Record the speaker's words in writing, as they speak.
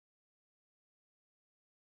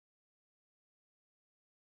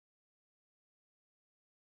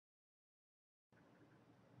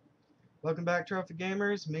Welcome back, Trophy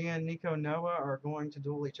Gamers. Me and Nico Noah are going to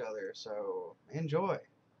duel each other, so enjoy.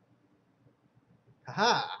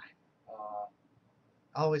 Haha! Uh,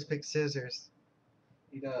 Always pick scissors.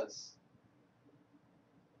 he does.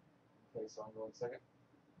 Okay, so I'm going second.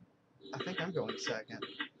 I think I'm going second.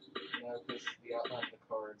 No, because the outline of the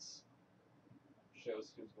cards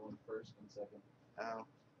shows who's going first and second. Oh.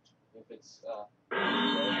 If it's oh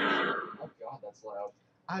god, that's loud.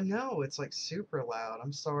 I know, it's like super loud.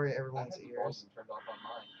 I'm sorry, I everyone's had the ears. volume turned off on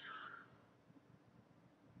mine.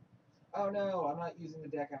 Oh no, I'm not using the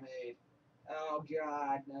deck I made. Oh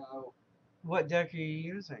god, no. What deck are you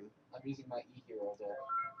using? I'm using my E-Hero deck.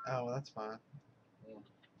 Oh, well, that's fine. Yeah.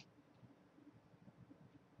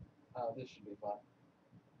 Oh, this should be fun.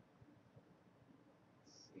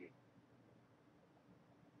 Let's see.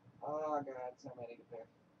 Oh god, so many to pick.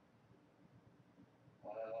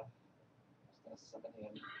 Just gonna summon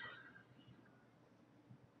him.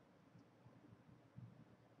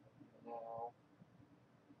 No.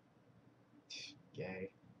 Gay.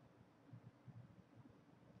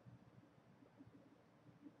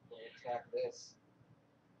 We'll attack this.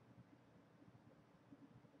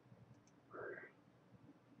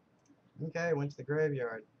 Okay, went to the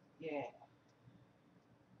graveyard. Yeah.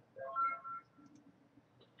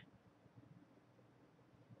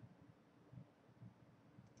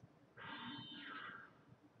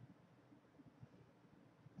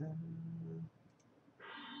 Um,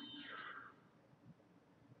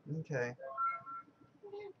 okay.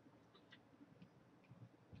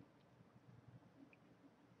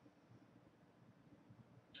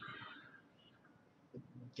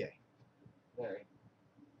 Gay. Very.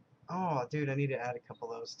 Oh, dude, I need to add a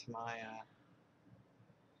couple of those to my,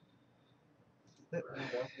 And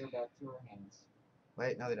both go back to our hands.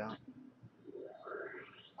 Wait, no they don't.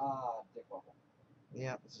 Ah, dick waffle.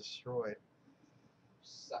 Yep, it's destroyed.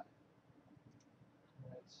 Suck.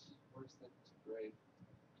 Right. Where's the grave?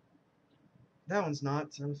 That one's not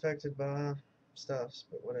unaffected by stuffs,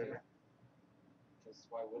 but whatever. Because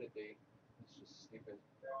why would it be? It's just stupid.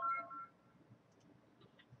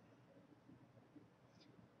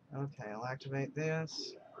 Okay, I'll activate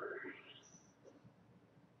this.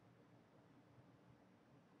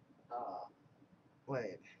 Ah.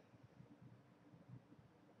 Wait.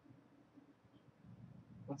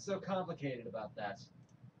 What's so complicated about that?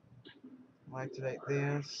 I'll activate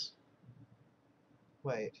this.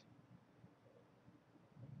 Wait.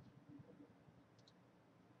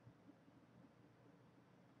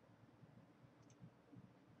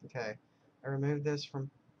 Okay. I removed this from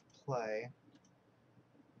play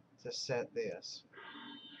to set this.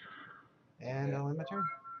 And Okay. I'll end my turn.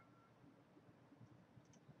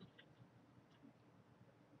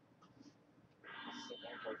 I'll set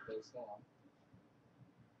one card face down.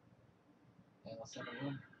 And I'll summon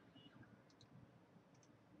him.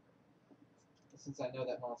 Since I know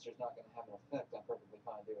that monster's not going to have an effect, I'm perfectly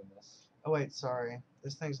fine doing this. Oh wait, sorry.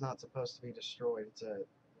 This thing's not supposed to be destroyed. It's a...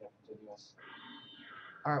 Yeah, continuous.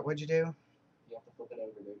 Alright, what'd you do? You have to flip it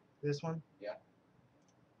over, dude. This one? Yeah.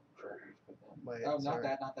 Sure, you just put that. Wait, Oh, sorry.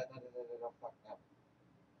 not that. No, fuck, no.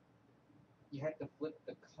 You had to flip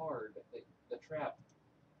the card, the trap.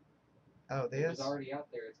 Oh, It was this? already out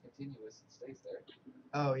there. It's continuous. It stays there.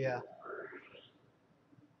 Oh, yeah.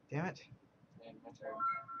 Damn it. And my turn.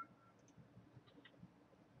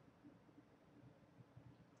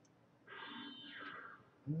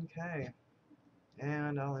 Okay.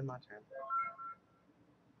 And I'll end my turn.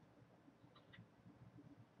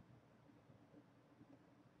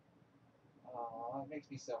 Aw, it makes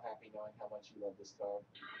me so happy knowing how much you love this card.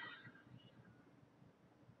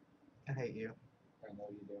 I hate you. I know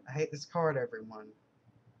you do. I hate this card, everyone.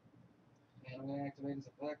 And I'm going to activate his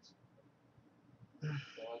effect. So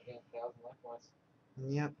I gain 1,000 life points.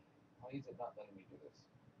 Yep. Why is it not letting me do this?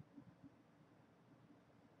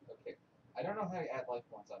 Okay. I don't know how to add life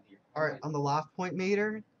points on here. Alright, on the life point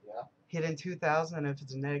meter, Yeah? hit in 2,000, and if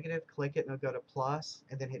it's a negative, click it and it'll go to plus,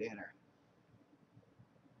 and then hit enter.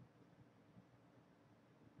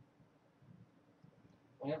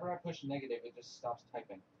 Whenever I push negative, it just stops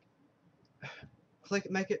typing.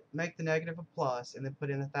 Make the negative a plus, and then put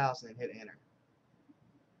in 1,000 and hit enter.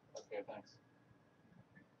 Okay, thanks.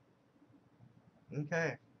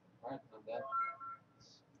 Okay. Alright, I'm done.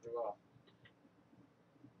 Screw off.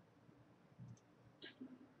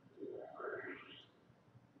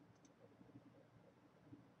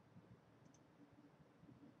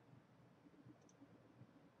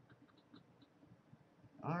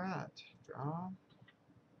 Alright. Draw.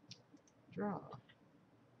 Draw.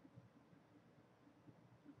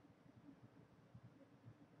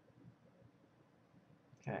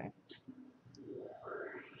 Okay.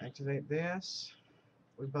 Activate this.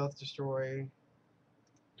 We both destroy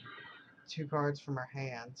 2 cards from our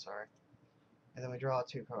hand, sorry. And then we draw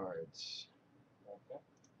 2 cards. Okay.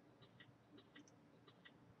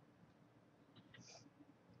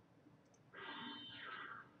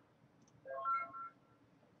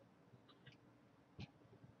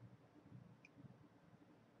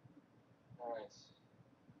 Alright.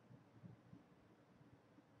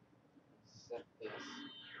 Set this.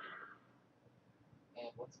 And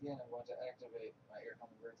once again, I'm going to activate my Air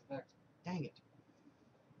Hummingbird's effect. Dang it.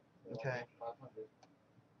 So Okay. I'll get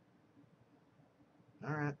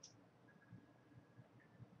 500. Alright.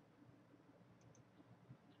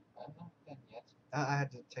 I'm not done yet. I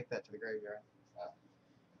had to take that to the graveyard.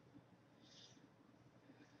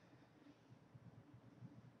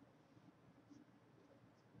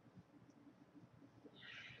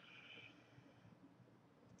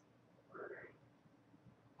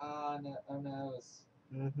 Oh no, oh noes.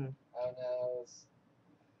 Mm-hmm. Oh noes.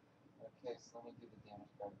 Okay, so let me do the damage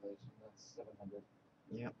calculation. That's 700.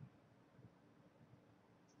 Yep.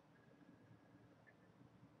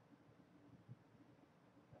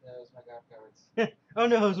 Oh noes, my god cards. Oh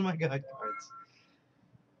no, those are my god cards.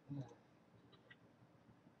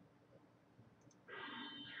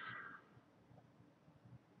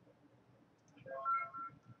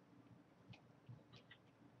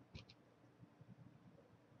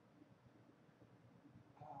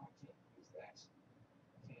 Oh, I can't use that.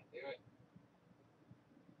 Can't do it.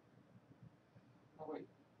 Oh wait,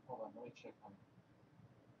 hold on, let me check my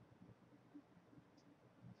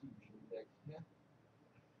fusion deck. Yeah.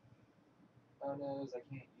 Oh noes, I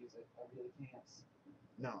can't use it. I really can't.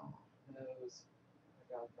 No. Noes. My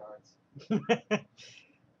god cards.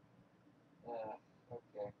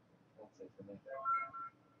 Okay. That's it for me.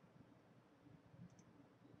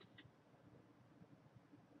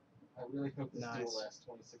 I really hope this duel Nice. lasts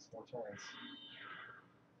 26 more turns.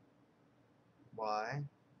 Why?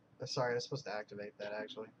 Sorry, I was supposed to activate that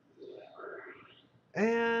actually.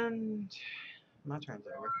 And my turn's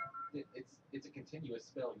over. It's a continuous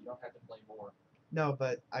spell. You don't have to play more. No,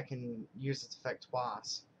 but I can use its effect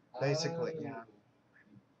twice. Basically, Oh, yeah.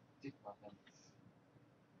 you dick muffin.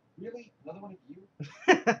 Really? Another one of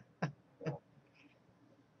you? Oh,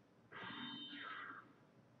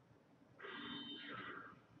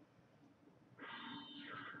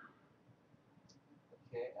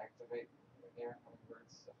 okay, activate Air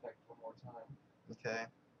Hummingbird's effect one more time. Okay.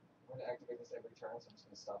 I'm going to activate this every turn, so I'm just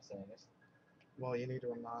going to stop saying it. Well, you need to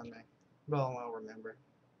remind me. Well, I'll remember.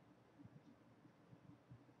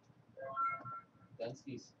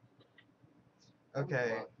 Dunskies.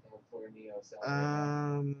 Okay. Neo sound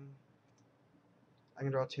right now. I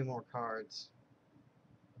can draw 2 more cards.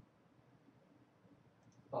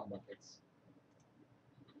 Fun buckets.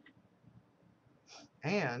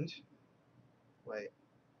 And wait.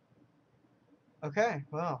 Okay,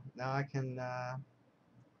 well, now I can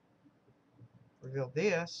reveal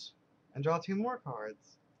this and draw 2 more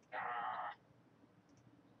cards.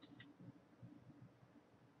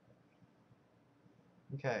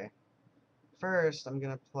 Okay. First, I'm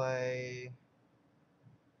gonna play.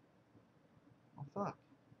 Oh fuck.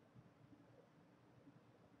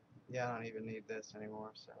 Yeah, I don't even need this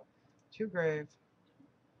anymore. So, 2 grave.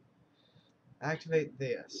 Activate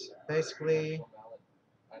this. Basically, Mallet.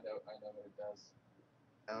 I know what it does.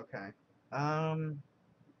 okay. Um,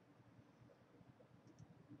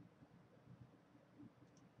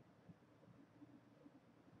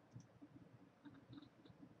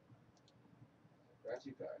 Draw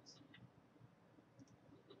 2 cards.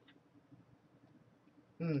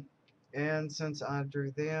 and since I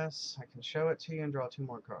drew this, I can show it to you and draw 2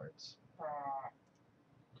 more cards. I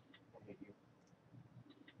hate you.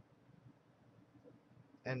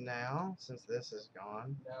 And now, since this is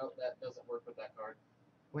gone, No, that doesn't work with that card.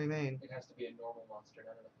 what do you mean? It has to be a normal monster,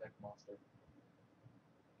 not an effect monster.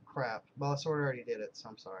 Crap. Well, I sort of already did it, so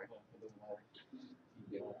I'm sorry. No, it doesn't matter.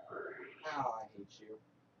 Keep going. How I hate you.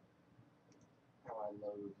 How I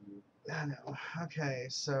loathe you. I know. Okay,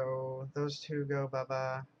 so those 2 go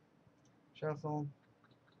bye-bye. Shuffle.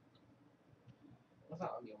 I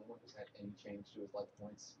thought I'm the only one who's had any change to his life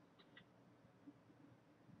points.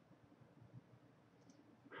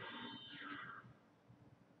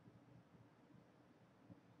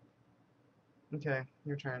 Okay,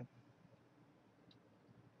 your turn.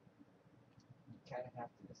 You kind of have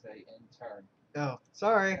to say in turn. Oh,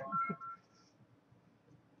 sorry.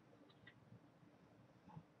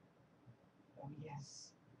 Oh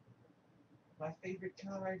yes. My favorite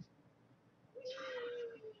card.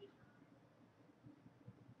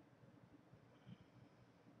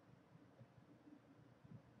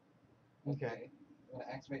 Okay. I'm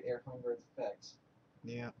gonna activate Air Hummingbird's effect.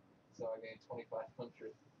 Yeah. So I gain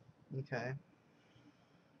 2,500. Okay.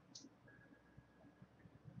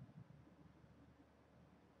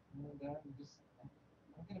 And I'm gonna.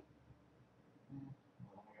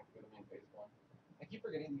 Hold on, I have to go to main phase 1. I keep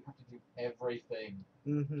forgetting you have to do everything.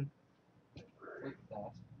 Mm-hmm. Flip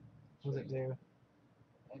that. What does it do?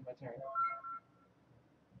 And my turn.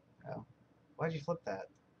 Oh. Why'd you flip that?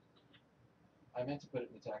 I meant to put it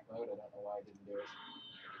in attack mode. I don't know why I didn't do it.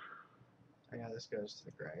 Oh, yeah, this goes to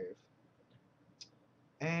the grave.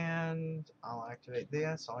 And I'll activate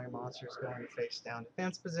this. All your monsters go into face down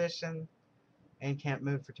defense position and can't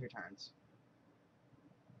move for 2 turns.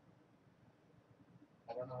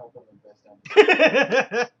 I don't know how to put my best down.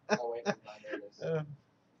 Oh wait, never mind. There it is.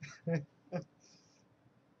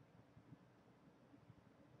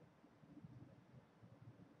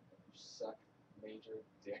 You suck, major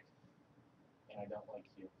dick, and I don't like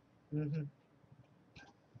you. Mm-hmm. Is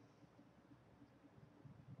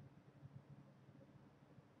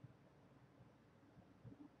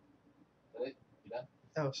that it? You done?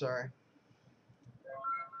 Oh, sorry.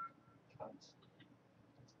 Cunt.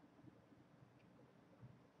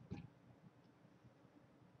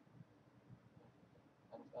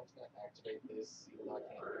 I'm just gonna activate this, even though I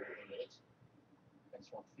can't do anything with it. I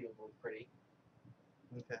just want the field to look pretty.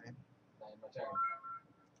 Okay. And my turn.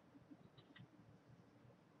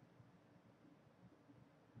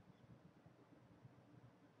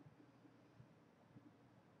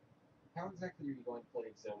 How exactly are you going to play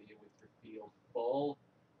Exodia with your field full?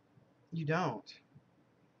 You don't.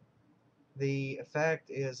 The effect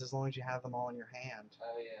is as long as you have them all in your hand.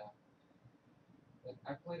 Oh yeah. And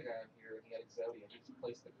I played a guy on here and he had Exodia. He just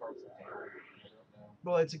placed the cards down. I don't know.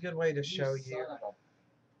 Well, it's a good way to show you. Son of a...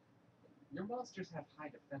 Your monsters have high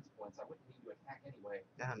defense points. I wouldn't need to attack anyway.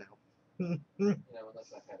 I know. You know,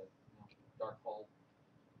 unless I had a dark hole.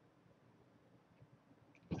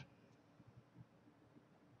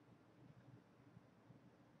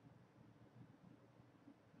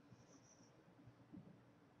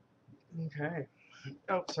 Okay.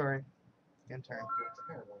 Oh, sorry. End turn. I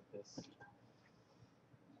kind of want this.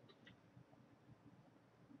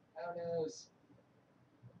 Oh no.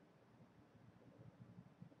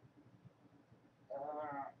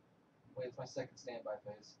 Wait, it's my second standby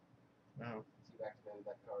phase. Oh. So you've activated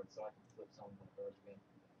that card, so I can flip some of my cards again.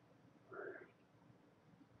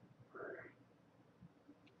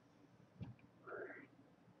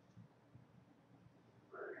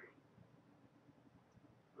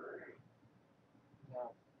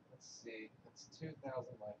 Now, let's see. That's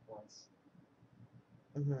 2,000 life points.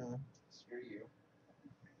 Mm-hmm. Screw you.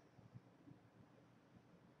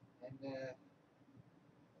 And,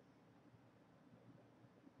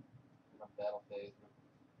 my battle phase.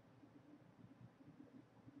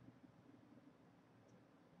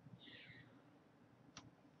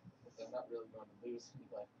 Because I'm not really going to lose any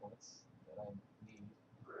life points that I need.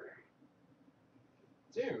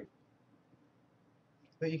 Dude!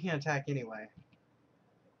 But you can't attack anyway.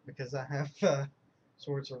 Because I have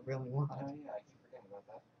Swords of Revealing Wand. Oh yeah, I keep forgetting about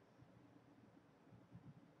that.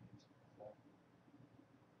 So,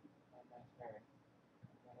 on my turn,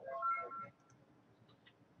 I'm gonna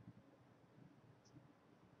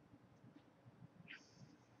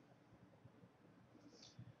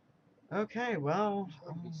Okay, well. There's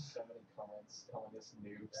going to be so many comments calling us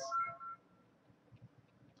noobs.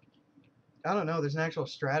 I don't know. There's an actual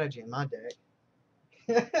strategy in my deck.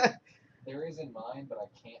 There is in mine, but I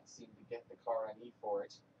can't seem to get the car I need for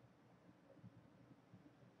it.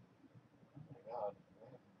 Oh my god.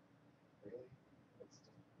 Really? It's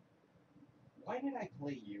just... Why did I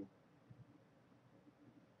play you?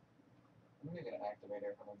 I'm only gonna activate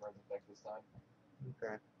Air Hummingbird's effect this time.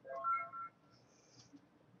 Okay.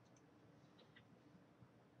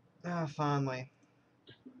 Ah, finally.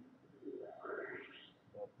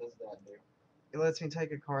 What does that do? It lets me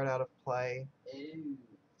take a card out of play Ew.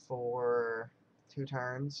 for 2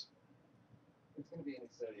 turns. It's gonna be an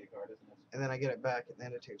Exodia card, isn't it? And then I get it back at the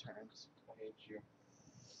end of 2 turns. I hate you.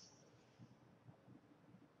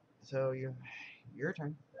 So your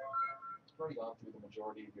turn. You've already gone through the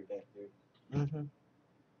majority of your deck, dude. Mm-hmm.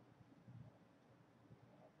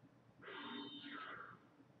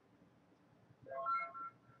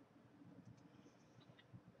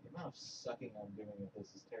 The amount of sucking I'm doing at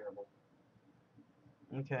this is terrible.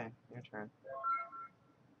 Okay, your turn.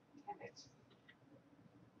 Damn it.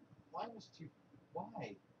 Why was too...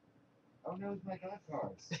 Why? Oh no, it's my god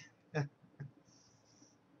cards.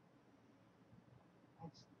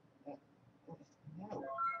 No.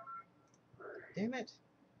 Damn it.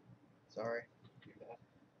 Sorry. Do that.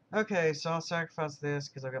 Okay, so I'll sacrifice this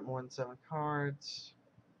because I've got more than 7 cards.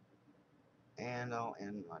 And I'll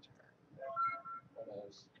end my turn. Who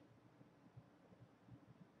knows?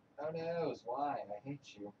 Who knows? Why? I hate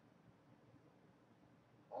you.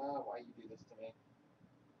 Why you do this to me?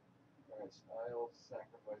 Alright, I'll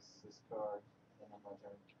sacrifice this card and end my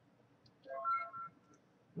turn.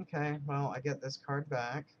 Okay, well, I get this card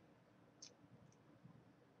back.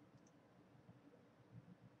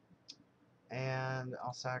 And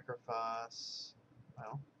I'll sacrifice,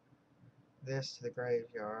 well, this to the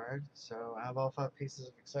graveyard. So I have all 5 pieces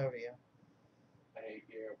of Exodia. I hate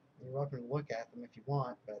you. You're welcome to look at them if you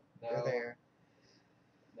want, but they're No. there.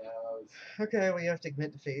 No. Okay, well, you have to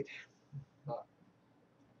admit defeat.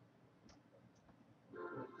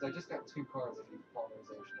 I just got 2 cards of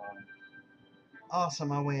depolymerization on.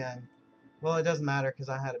 Awesome, I win. Well, it doesn't matter because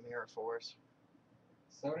I had a Mirror Force.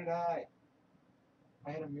 So did I.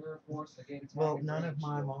 I had a Mirror Force. I gained attack Well, and none range of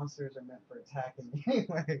my shield. monsters are meant for attacking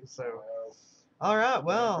anyway, so. No. Alright, They're meant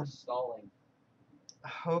well, for stalling. I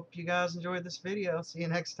hope you guys enjoyed this video. See you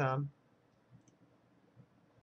next time.